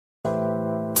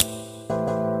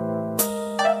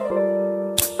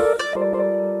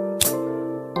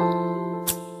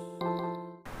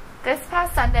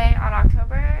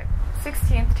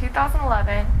16,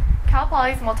 2011, Cal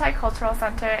Poly's Multicultural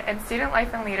Center and Student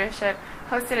Life and Leadership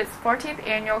hosted its 14th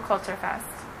annual Culture Fest.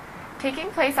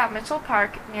 Taking place at Mitchell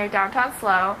Park near downtown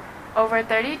SLO, over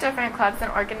 30 different clubs and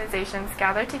organizations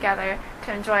gathered together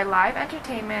to enjoy live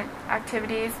entertainment,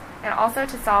 activities, and also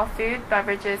to sell food,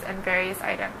 beverages, and various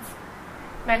items.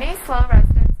 Many SLO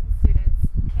residents and students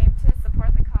came to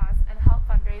support the cause and help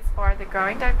fundraise for the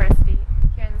growing diversity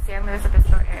here in the San Luis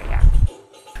Obispo area.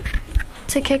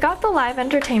 To kick off the live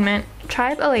entertainment,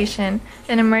 Tribe Elation,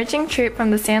 an emerging troupe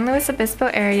from the San Luis Obispo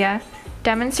area,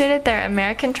 demonstrated their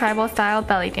American tribal-style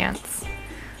belly dance.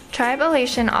 Tribe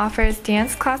Elation offers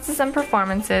dance classes and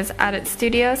performances at its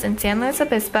studios in San Luis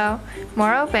Obispo,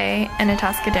 Morro Bay, and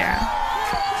Atascadero.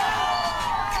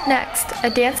 Next, a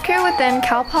dance crew within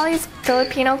Cal Poly's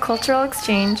Filipino Cultural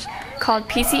Exchange, called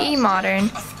PCE Modern,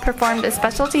 performed a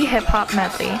specialty hip-hop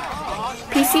medley.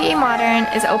 PCE Modern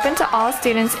is open to all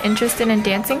students interested in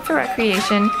dancing for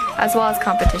recreation as well as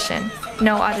competition.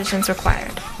 No auditions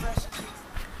required.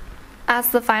 As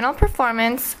the final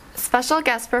performance, special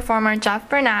guest performer Jeff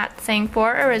Burnett sang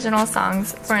 4 original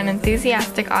songs for an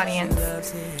enthusiastic audience.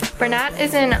 Burnett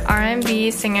is an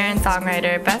R&B singer and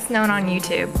songwriter best known on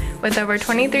YouTube, with over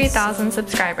 23,000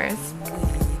 subscribers.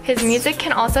 His music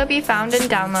can also be found and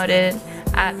downloaded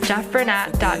at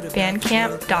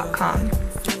jeffburnett.bandcamp.com.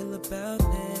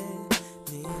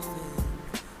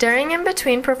 During and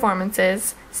between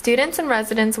performances, students and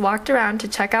residents walked around to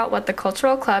check out what the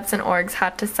cultural clubs and orgs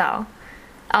had to sell.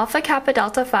 Alpha Kappa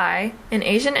Delta Phi, an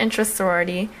Asian interest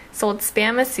sorority, sold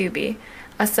Spam Asubi,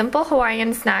 a simple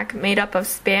Hawaiian snack made up of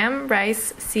spam,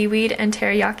 rice, seaweed, and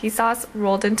teriyaki sauce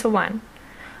rolled into one.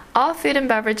 All food and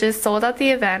beverages sold at the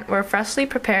event were freshly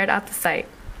prepared at the site.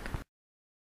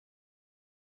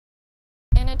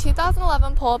 In a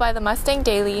 2011 poll by the Mustang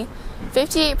Daily,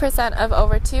 58% of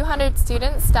over 200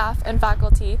 students, staff, and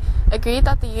faculty agreed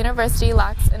that the university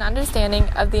lacks an understanding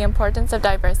of the importance of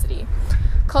diversity.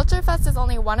 Culture Fest is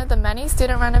only one of the many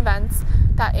student-run events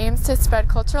that aims to spread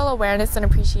cultural awareness and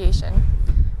appreciation.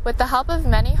 With the help of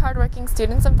many hardworking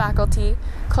students and faculty,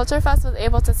 Culture Fest was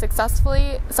able to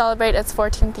successfully celebrate its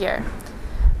 14th year.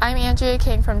 I'm Andrea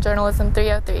King from Journalism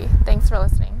 303. Thanks for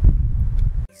listening.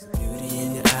 Beauty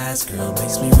in your eyes, girl,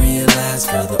 makes me realize,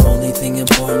 girl, the only thing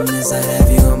important is I have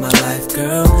you in my life,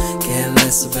 girl. Care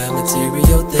less about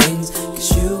material things,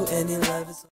 'cause you and your love is